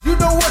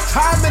what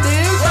time it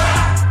is?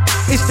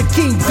 It's the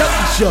King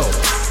Ducky Show.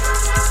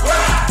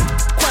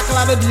 Quackle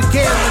out of the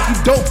game like you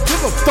don't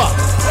give a fuck.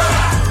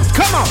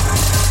 Come on.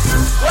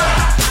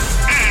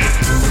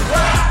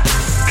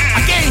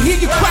 I can't hear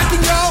you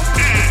quacking, y'all.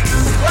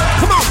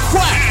 Come on,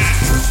 quack.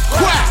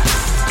 Quack.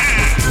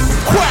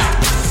 Quack.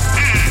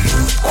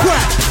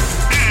 Quack.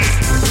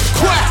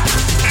 Quack.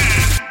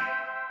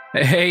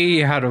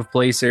 Hey, out of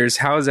placers,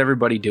 how's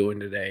everybody doing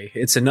today?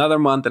 It's another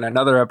month and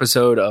another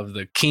episode of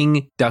the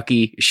King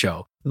Ducky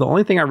Show. The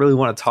only thing I really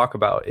want to talk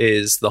about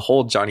is the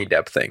whole Johnny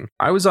Depp thing.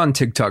 I was on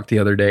TikTok the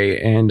other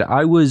day and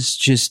I was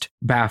just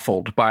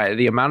baffled by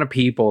the amount of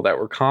people that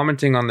were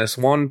commenting on this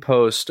one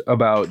post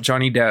about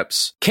Johnny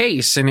Depp's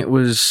case. And it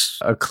was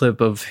a clip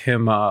of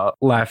him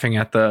laughing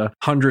at the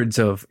hundreds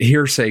of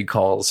hearsay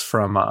calls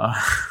from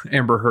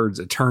Amber Heard's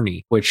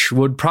attorney, which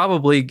would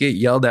probably get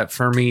yelled at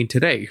for me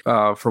today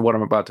for what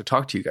I'm about to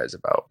talk to you guys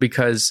about.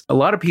 Because a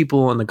lot of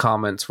people in the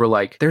comments were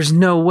like, there's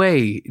no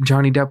way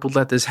Johnny Depp would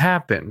let this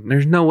happen.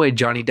 There's no way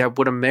Johnny Depp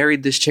would have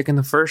married this chick in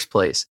the first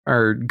place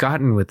or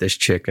gotten with this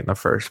chick in the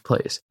first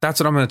place. That's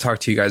what I'm going to talk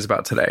to you guys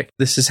about today.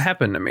 This has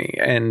happened to me.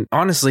 And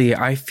honestly,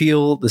 I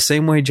feel the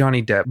same way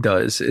Johnny Depp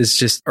does, is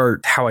just, or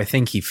how I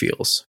think he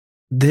feels.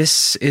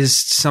 This is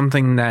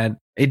something that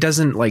it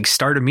doesn't like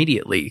start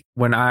immediately.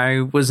 When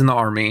I was in the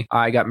army,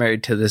 I got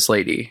married to this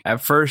lady. At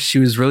first, she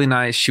was really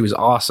nice. She was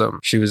awesome.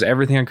 She was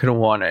everything I could have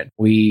wanted.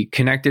 We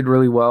connected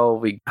really well.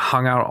 We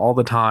hung out all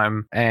the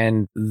time.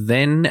 And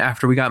then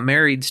after we got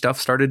married,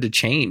 stuff started to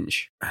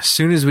change. As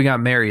soon as we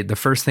got married, the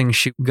first thing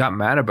she got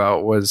mad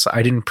about was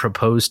I didn't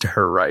propose to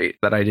her right,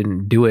 that I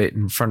didn't do it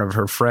in front of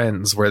her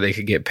friends where they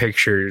could get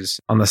pictures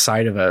on the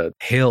side of a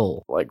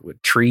hill, like with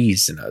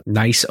trees and a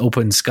nice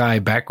open sky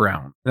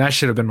background. And that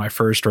should have been my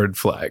first red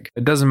flag.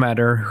 It doesn't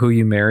matter who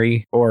you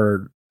marry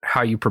or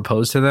how you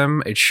propose to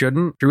them. It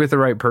shouldn't. If you're with the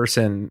right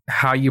person,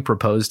 how you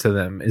propose to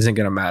them isn't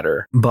going to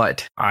matter.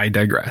 But I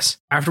digress.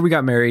 After we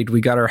got married,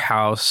 we got our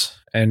house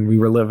and we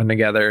were living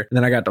together. And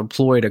then I got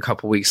deployed a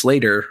couple weeks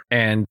later.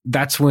 And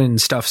that's when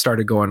stuff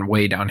started going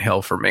way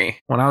downhill for me.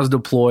 When I was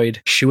deployed,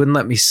 she wouldn't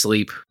let me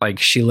sleep. Like,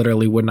 she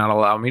literally would not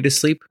allow me to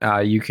sleep.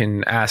 You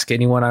can ask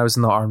anyone I was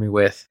in the army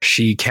with.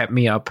 She kept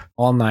me up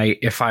all night.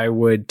 If I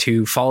would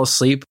to fall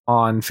asleep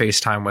on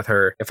FaceTime with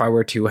her, if I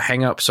were to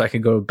hang up so I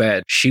could go to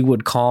bed, she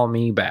would call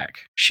me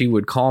back. She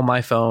would call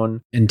my phone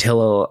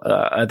until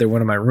either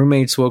one of my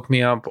roommates woke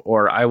me up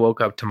or I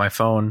woke up to my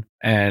phone.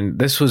 And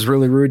this was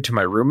really rude to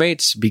my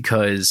roommates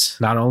because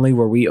not only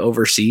were we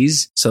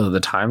overseas, so the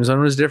time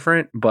zone was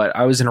different, but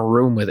I was in a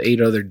room with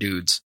 8 other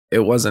dudes.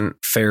 It wasn't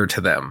fair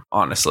to them,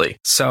 honestly.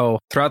 So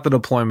throughout the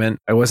deployment,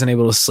 I wasn't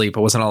able to sleep. I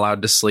wasn't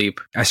allowed to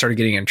sleep. I started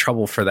getting in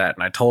trouble for that.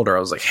 And I told her, I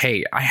was like,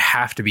 hey, I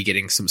have to be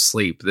getting some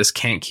sleep. This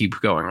can't keep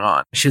going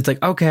on. She was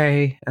like,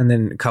 okay. And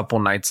then a couple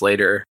nights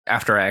later,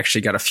 after I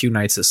actually got a few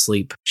nights of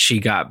sleep, she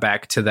got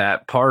back to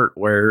that part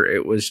where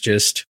it was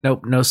just,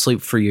 nope, no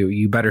sleep for you.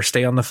 You better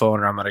stay on the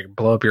phone or I'm going to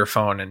blow up your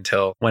phone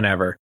until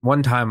whenever.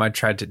 One time I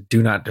tried to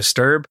do not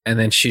disturb, and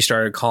then she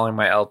started calling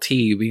my LT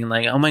being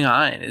like, oh my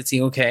God, is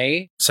he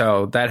okay?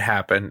 So that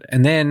happened.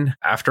 And then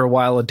after a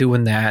while of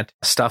doing that,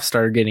 stuff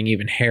started getting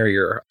even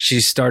hairier.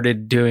 She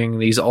started doing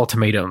these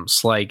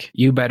ultimatums like,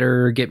 you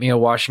better get me a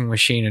washing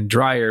machine and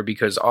dryer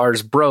because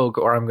ours broke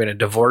or I'm going to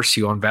divorce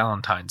you on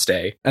Valentine's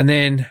Day. And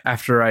then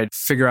after I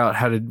figure out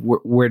how to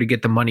where to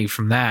get the money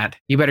from that,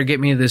 you better get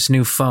me this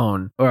new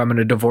phone or I'm going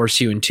to divorce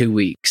you in 2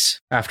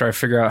 weeks. After I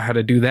figure out how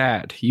to do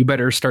that, you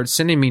better start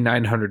sending me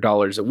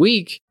 $900 a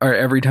week or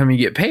every time you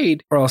get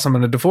paid or else I'm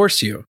going to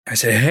divorce you. I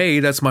said, hey,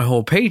 that's my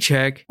whole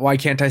paycheck. Why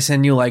can't I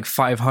send you like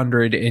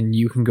 $500 and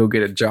you can go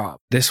get a job?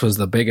 This was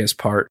the biggest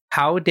part.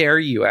 How dare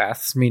you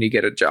ask me to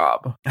get a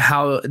job?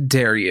 How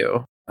dare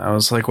you? I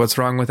was like, what's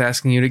wrong with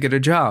asking you to get a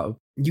job?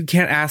 You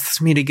can't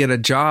ask me to get a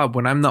job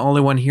when I'm the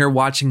only one here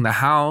watching the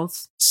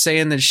house,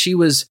 saying that she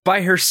was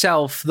by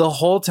herself the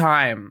whole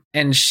time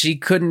and she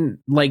couldn't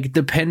like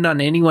depend on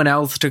anyone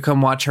else to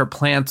come watch her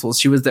plants while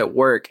she was at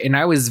work. And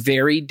I was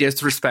very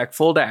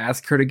disrespectful to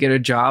ask her to get a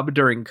job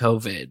during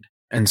COVID.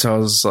 And so I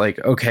was like,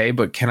 okay,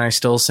 but can I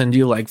still send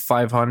you like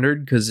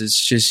 $500 because it's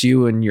just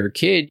you and your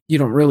kid? You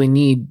don't really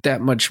need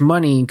that much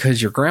money because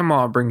your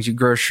grandma brings you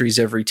groceries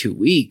every 2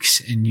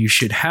 weeks and you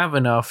should have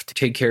enough to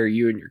take care of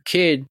you and your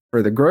kid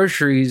for the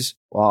groceries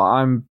while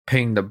I'm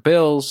paying the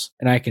bills,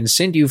 and I can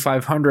send you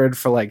 $500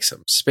 for like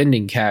some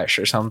spending cash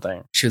or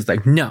something. She was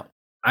like, no,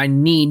 I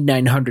need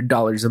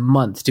 $900 a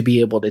month to be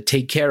able to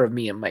take care of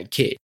me and my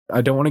kid. I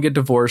don't want to get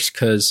divorced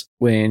because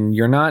when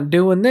you're not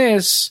doing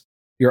this,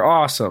 you're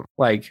awesome.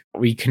 Like,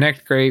 we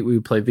connect great. We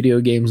play video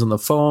games on the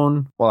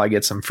phone while I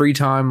get some free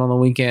time on the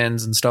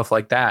weekends and stuff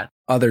like that.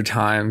 Other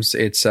times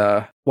it's,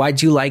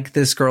 why'd you like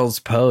this girl's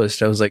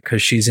post? I was like,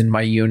 because she's in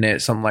my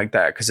unit, something like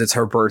that, because it's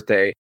her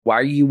birthday. Why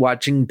are you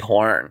watching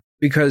porn?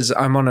 Because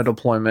I'm on a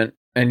deployment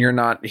and you're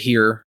not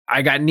here.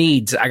 I got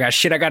needs. I got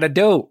shit I got to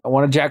do. I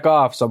want to jack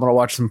off, so I'm going to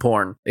watch some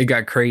porn. It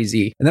got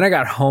crazy. And then I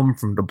got home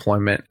from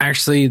deployment.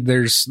 Actually,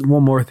 there's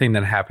one more thing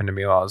that happened to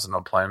me while I was in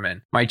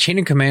deployment. My chain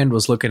of command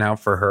was looking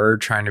out for her,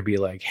 trying to be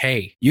like,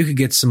 hey, you could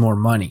get some more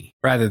money.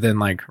 Rather than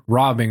like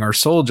robbing our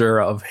soldier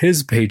of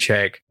his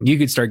paycheck, you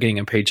could start getting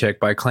a paycheck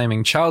by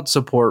claiming child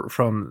support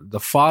from the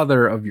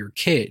father of your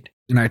kid.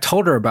 And I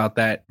told her about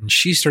that, and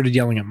she started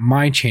yelling at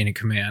my chain of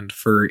command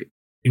for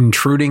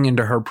intruding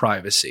into her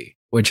privacy,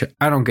 which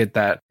I don't get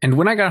that. And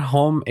when I got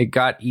home, it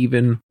got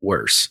even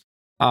worse.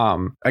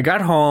 I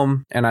got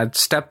home and I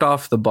stepped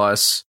off the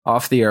bus,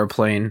 off the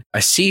airplane.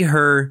 I see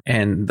her,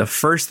 and the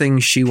first thing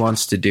she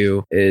wants to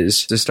do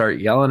is to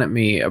start yelling at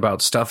me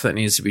about stuff that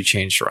needs to be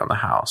changed around the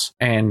house.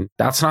 And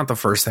that's not the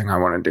first thing I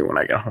want to do when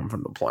I get home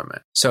from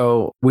deployment.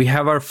 So we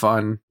have our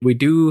fun. We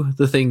do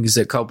the things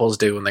that couples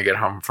do when they get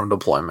home from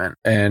deployment.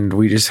 And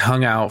we just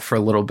hung out for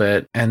a little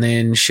bit, and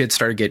then shit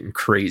started getting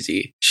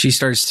crazy. She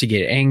starts to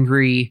get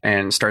angry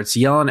and starts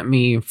yelling at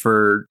me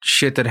for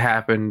shit that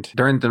happened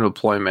during the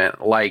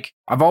deployment. Like,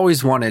 I've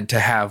always wanted to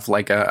have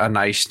like a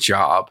nice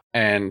job,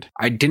 and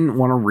I didn't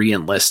want to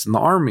re-enlist in the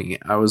army.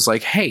 I was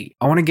like, hey,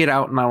 I want to get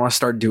out and I want to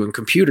start doing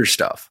computer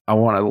stuff. I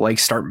want to like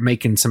start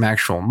making some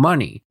actual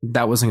money.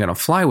 That wasn't going to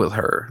fly with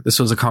her. This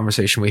was a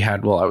conversation we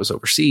had while I was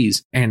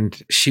overseas. And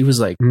she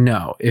was like,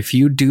 no, if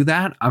you do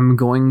that, I'm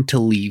going to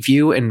leave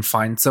you and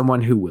find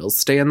someone who will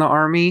stay in the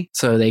army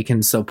so they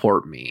can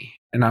support me.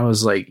 And I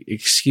was like,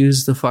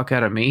 excuse the fuck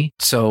out of me.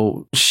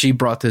 So she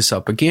brought this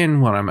up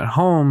again when I'm at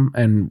home,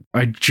 and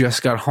I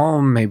just got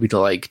home maybe to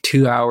like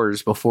 2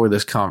 hours before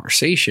this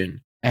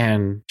conversation.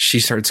 And she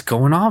starts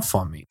going off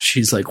on me.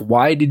 She's like,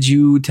 why did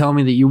you tell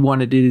me that you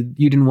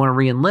didn't want to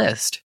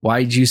re-enlist?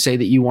 Why did you say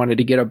that you wanted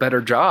to get a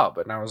better job?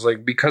 And I was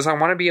like, because I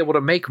want to be able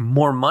to make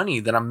more money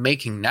than I'm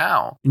making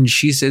now. And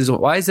she says,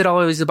 why is it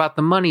always about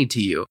the money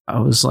to you? I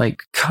was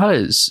like,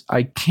 cause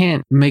I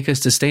can't make a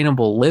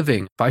sustainable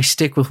living. If I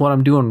stick with what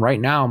I'm doing right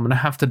now, I'm going to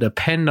have to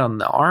depend on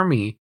the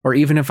army. Or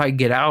even if I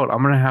get out,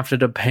 I'm going to have to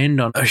depend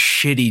on a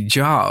shitty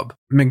job,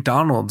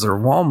 McDonald's or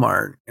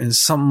Walmart and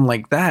something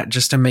like that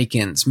just to make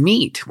ends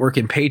meet,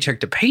 working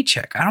paycheck to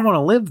paycheck. I don't want to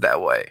live that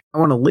way. I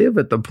want to live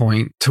at the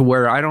point to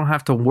where I don't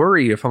have to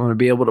worry if I'm going to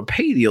be able to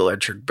pay the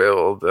electric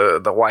bill, the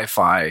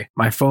Wi-Fi,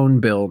 my phone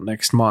bill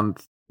next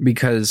month,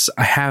 because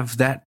I have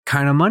that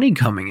kind of money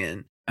coming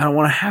in. I don't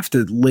want to have to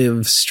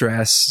live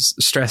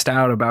stressed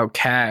out about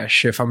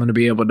cash if I'm going to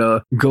be able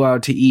to go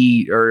out to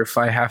eat or if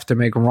I have to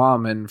make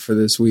ramen for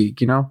this week,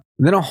 you know?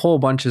 And then a whole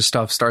bunch of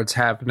stuff starts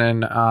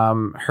happening.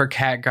 Her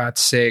cat got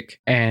sick,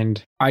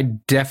 and I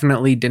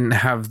definitely didn't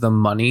have the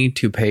money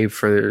to pay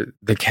for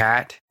the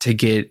cat to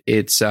get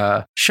its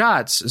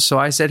shots. So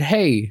I said,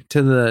 hey,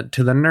 to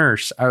the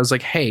nurse, I was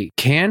like, hey,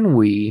 can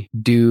we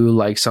do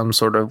like some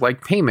sort of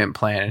like payment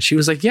plan? And she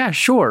was like, yeah,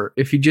 sure.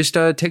 If you just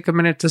take a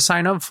minute to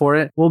sign up for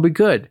it, we'll be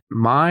good.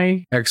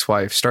 My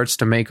ex-wife starts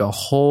to make a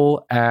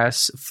whole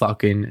ass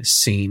fucking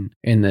scene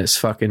in this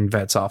fucking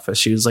vet's office.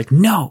 She was like,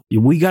 no,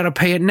 we got to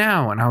pay it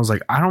now. And I was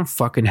like, I don't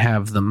fucking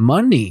have the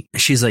money.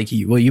 She's like,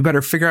 well, you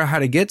better figure out how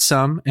to get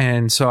some.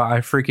 And so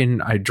I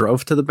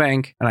drove to the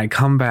bank, and I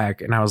come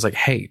back and I was like,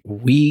 hey,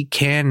 we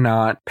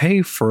cannot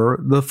pay for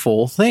the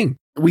full thing.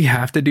 We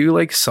have to do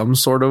like some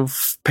sort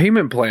of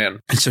payment plan.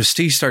 And so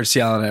Steve starts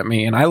yelling at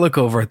me, and I look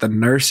over at the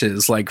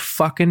nurses like,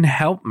 fucking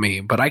help me.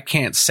 But I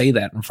can't say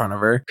that in front of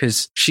her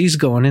because she's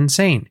going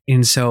insane.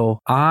 And so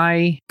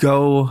I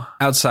go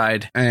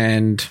outside,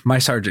 and my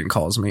sergeant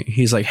calls me.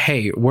 He's like,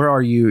 hey, where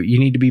are you? You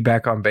need to be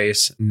back on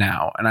base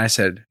now. And I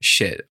said,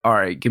 shit. All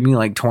right, give me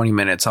like 20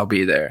 minutes. I'll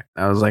be there.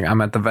 I was like,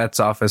 I'm at the vet's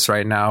office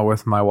right now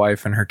with my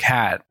wife and her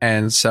cat.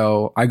 And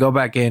so I go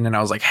back in, and I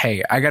was like,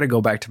 hey, I got to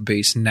go back to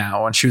base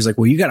now. And she was like,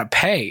 well, you got to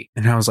pay.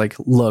 And I was like,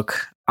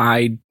 look,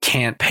 I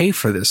can't pay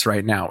for this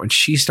right now. And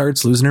she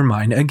starts losing her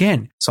mind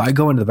again. So I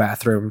go into the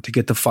bathroom to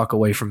get the fuck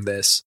away from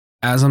this.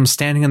 As I'm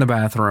standing in the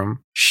bathroom,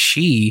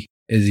 she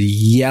is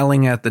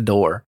yelling at the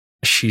door.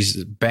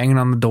 She's banging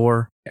on the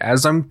door.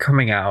 As I'm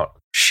coming out,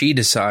 she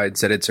decides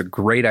that it's a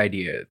great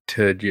idea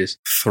to just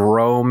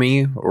throw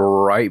me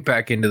right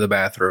back into the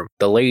bathroom.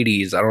 The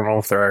ladies, I don't know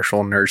if they're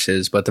actual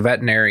nurses, but the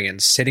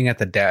veterinarians sitting at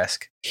the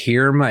desk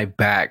hear my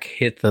back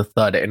hit the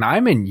thud, and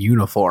I'm in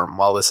uniform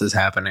while this is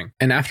happening.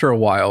 And after a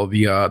while,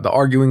 the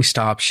arguing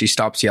stops. She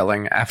stops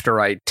yelling.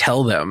 After I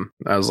tell them,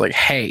 I was like,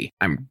 hey,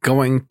 I'm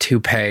going to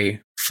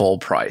pay full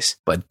price.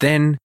 But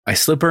then I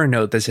slip her a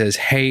note that says,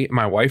 hey,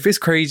 my wife is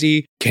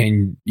crazy.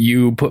 Can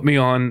you put me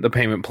on the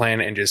payment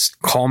plan and just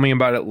call me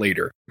about it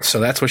later? So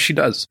that's what she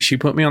does. She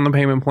put me on the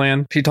payment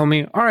plan. She told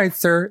me, all right,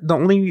 sir, the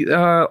only,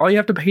 all you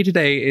have to pay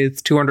today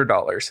is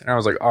 $200. And I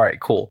was like, all right,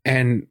 cool.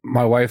 And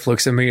my wife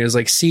looks at me and is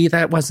like, see,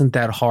 that wasn't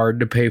that hard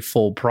to pay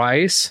full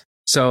price.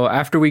 So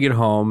after we get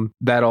home,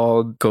 that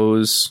all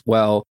goes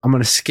well. I'm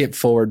going to skip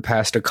forward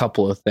past a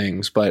couple of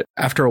things, but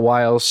after a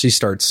while, she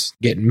starts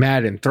getting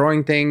mad and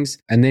throwing things,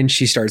 and then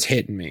she starts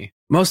hitting me.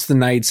 Most of the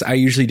nights, I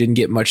usually didn't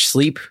get much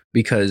sleep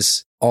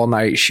because all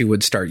night she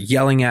would start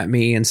yelling at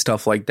me and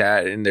stuff like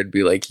that. And they'd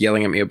be like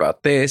yelling at me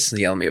about this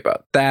and yelling at me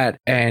about that.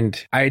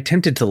 And I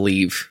attempted to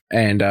leave,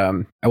 and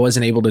I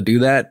wasn't able to do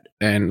that.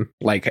 And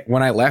like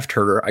when I left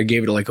her, I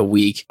gave it like a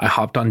week. I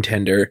hopped on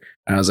Tinder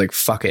and I was like,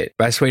 fuck it.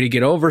 Best way to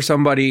get over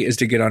somebody is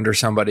to get under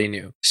somebody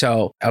new.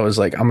 So I was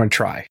like, I'm going to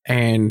try.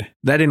 And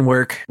that didn't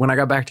work. When I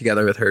got back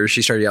together with her,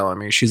 she started yelling at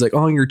me. She's like,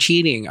 oh, you're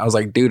cheating. I was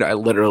like, dude, I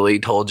literally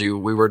told you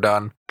we were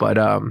done. But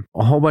a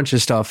whole bunch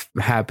of stuff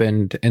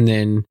happened. And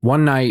then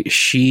one night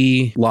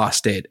she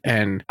lost it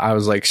and I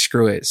was like,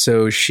 screw it.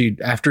 So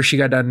after she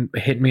got done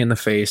hitting me in the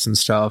face and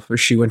stuff,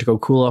 she went to go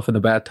cool off in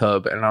the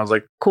bathtub. And I was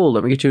like, cool,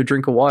 let me get you a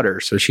drink of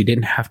water. So she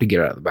didn't have to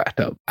get out of the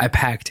bathtub. I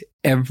packed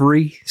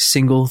every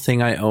single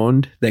thing I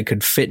owned that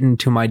could fit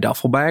into my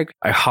duffel bag.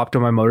 I hopped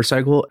on my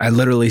motorcycle. I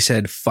literally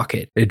said, fuck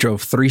it. It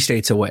drove 3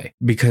 states away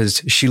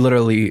because she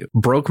literally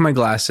broke my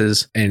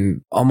glasses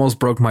and almost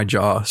broke my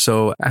jaw.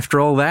 So after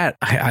all that,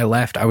 I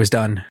left. I was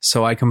done.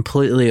 So I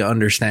completely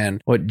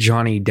understand what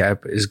Johnny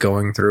Depp is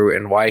going through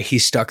and why he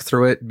stuck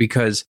through it,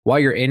 because while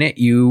you're in it,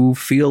 you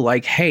feel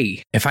like,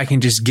 hey, if I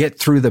can just get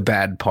through the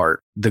bad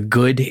part, the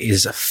good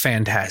is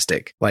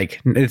fantastic.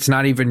 Like, it's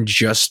not even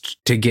just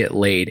to get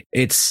laid.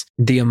 It's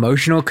the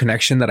emotional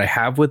connection that I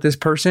have with this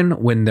person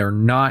when they're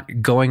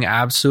not going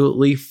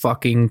absolutely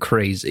fucking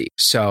crazy.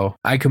 So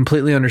I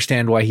completely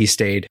understand why he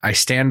stayed. I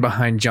stand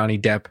behind Johnny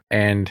Depp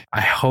and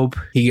I hope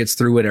he gets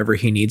through whatever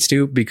he needs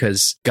to,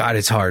 because God,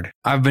 it's hard.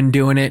 I've been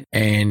doing it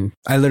and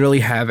I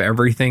literally have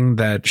everything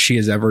that she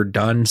has ever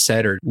done,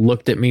 said, or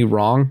looked at me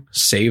wrong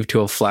saved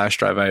to a flash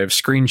drive. I have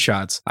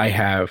screenshots. I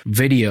have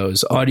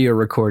videos, audio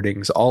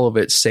recordings, all of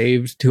it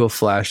saved to a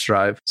flash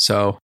drive.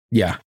 So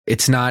yeah,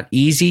 it's not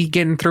easy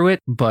getting through it,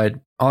 but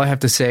all I have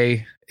to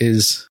say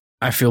is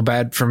I feel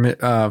bad for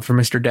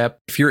Mr. Depp.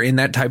 If you're in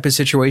that type of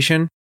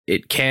situation,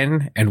 it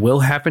can and will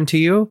happen to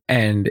you.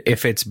 And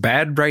if it's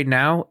bad right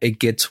now, it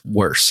gets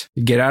worse.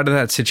 Get out of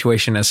that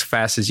situation as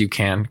fast as you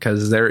can,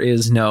 because there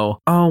is no,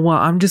 oh, well,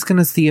 I'm just going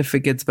to see if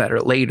it gets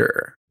better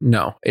later.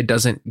 No, it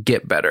doesn't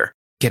get better.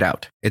 Get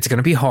out. It's going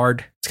to be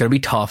hard. It's going to be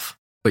tough,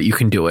 but you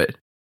can do it.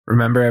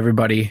 Remember,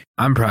 everybody,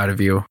 I'm proud of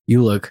you.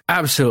 You look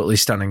absolutely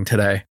stunning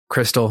today.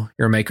 Crystal,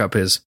 your makeup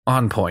is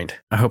on point.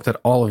 I hope that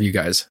all of you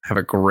guys have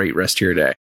a great rest of your day.